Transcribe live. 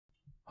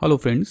Hello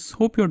friends,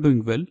 hope you are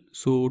doing well.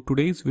 So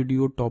today's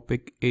video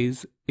topic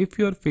is if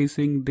you are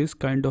facing this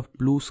kind of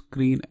blue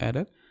screen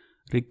error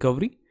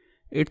recovery,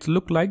 it's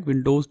look like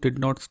Windows did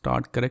not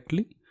start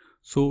correctly.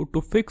 So to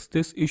fix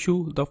this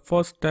issue, the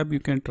first step you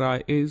can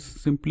try is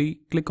simply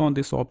click on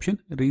this option,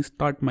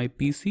 restart my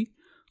PC.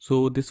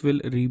 So this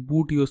will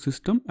reboot your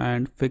system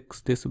and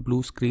fix this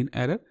blue screen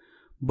error.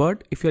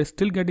 But if you are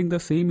still getting the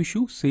same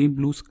issue, same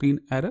blue screen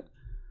error,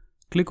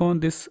 click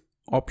on this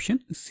option,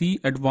 see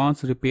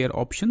advanced repair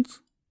options.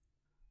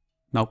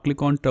 Now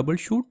click on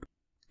troubleshoot,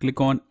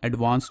 click on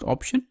advanced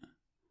option.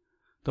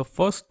 The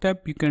first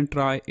step you can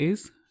try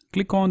is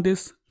click on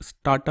this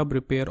startup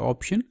repair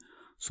option.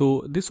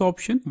 So this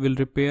option will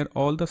repair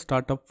all the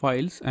startup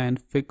files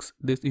and fix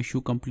this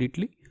issue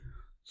completely.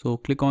 So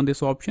click on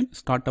this option,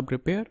 startup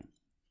repair.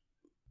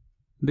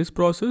 This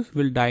process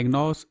will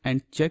diagnose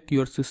and check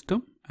your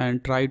system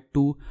and try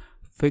to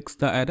fix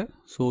the error.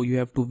 So you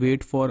have to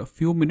wait for a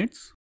few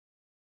minutes.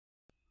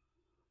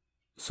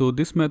 So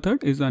this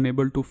method is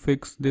unable to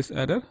fix this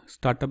error,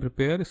 startup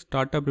repair.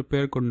 Startup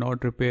repair could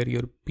not repair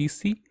your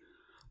PC.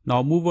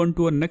 Now move on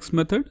to our next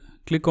method.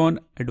 Click on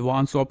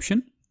advanced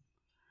option.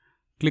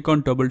 Click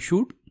on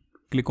troubleshoot.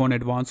 Click on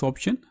advanced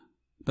option.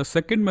 The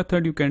second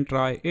method you can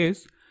try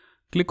is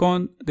click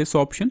on this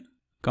option,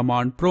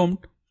 command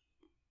prompt.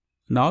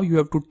 Now you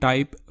have to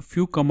type a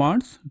few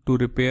commands to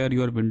repair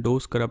your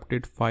Windows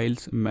corrupted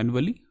files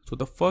manually. So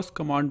the first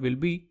command will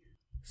be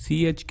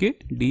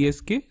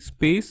chkdsk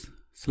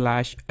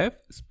 /f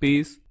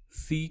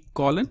c:.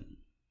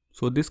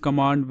 So this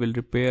command will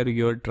repair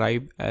your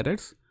drive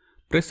errors.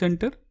 Press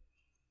enter,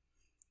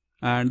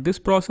 and this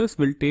process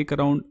will take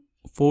around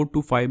 4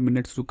 to 5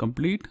 minutes to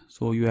complete,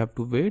 so you have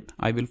to wait.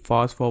 I will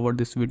fast forward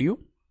this video.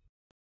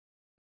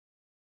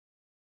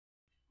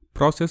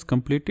 Process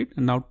completed.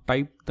 Now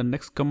type the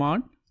next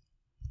command,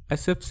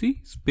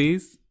 sfc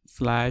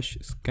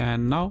 /scan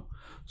now.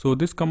 So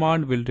this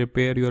command will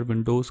repair your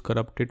Windows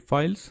corrupted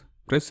files.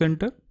 Press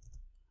enter,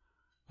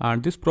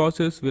 and this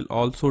process will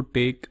also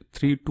take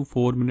 3 to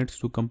 4 minutes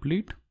to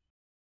complete.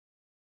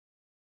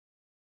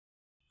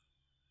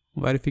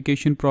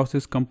 Verification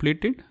process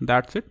completed.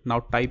 That's it. Now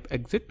type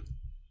exit,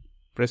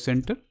 press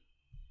enter,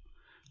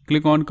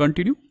 click on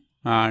continue,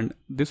 and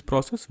this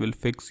process will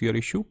fix your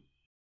issue.